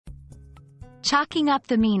Chalking up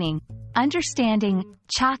the meaning. Understanding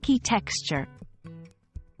chalky texture.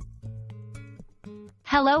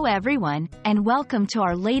 Hello everyone, and welcome to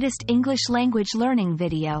our latest English language learning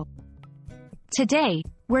video. Today,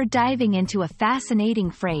 we're diving into a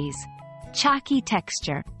fascinating phrase, chalky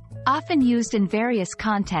texture. Often used in various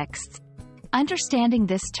contexts, understanding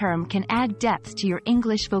this term can add depth to your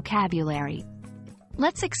English vocabulary.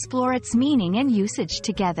 Let's explore its meaning and usage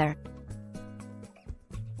together.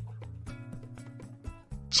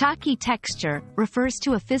 Chalky texture refers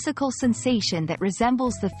to a physical sensation that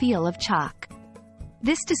resembles the feel of chalk.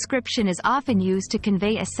 This description is often used to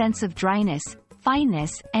convey a sense of dryness,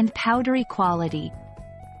 fineness, and powdery quality.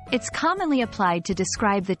 It's commonly applied to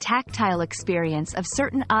describe the tactile experience of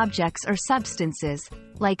certain objects or substances,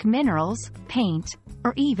 like minerals, paint,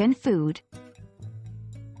 or even food.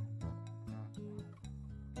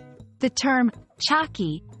 The term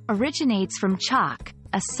chalky originates from chalk,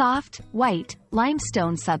 a soft, white,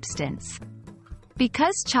 limestone substance.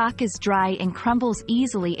 Because chalk is dry and crumbles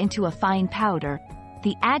easily into a fine powder,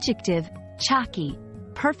 the adjective chalky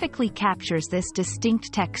perfectly captures this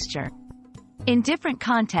distinct texture. In different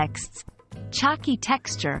contexts, chalky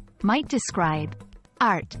texture might describe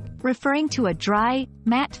art, referring to a dry,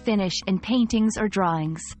 matte finish in paintings or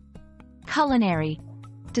drawings. Culinary,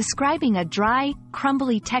 describing a dry,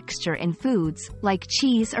 crumbly texture in foods like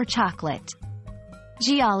cheese or chocolate.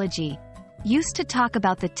 Geology, used to talk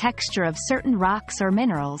about the texture of certain rocks or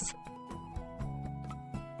minerals.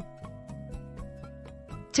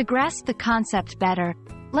 To grasp the concept better,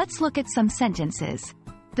 let's look at some sentences.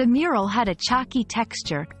 The mural had a chalky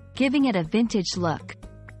texture, giving it a vintage look.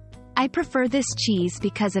 I prefer this cheese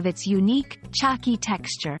because of its unique, chalky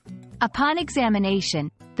texture. Upon examination,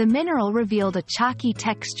 the mineral revealed a chalky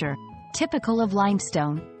texture, typical of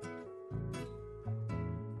limestone.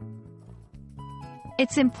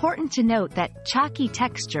 It's important to note that chalky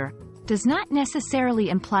texture does not necessarily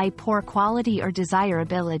imply poor quality or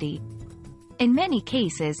desirability. In many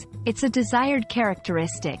cases, it's a desired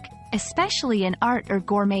characteristic, especially in art or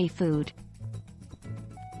gourmet food.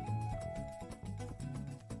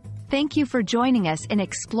 Thank you for joining us in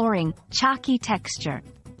exploring chalky texture.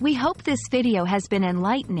 We hope this video has been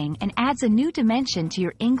enlightening and adds a new dimension to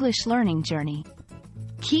your English learning journey.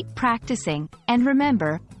 Keep practicing, and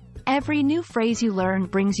remember, every new phrase you learn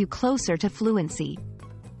brings you closer to fluency.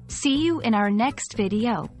 See you in our next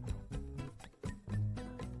video.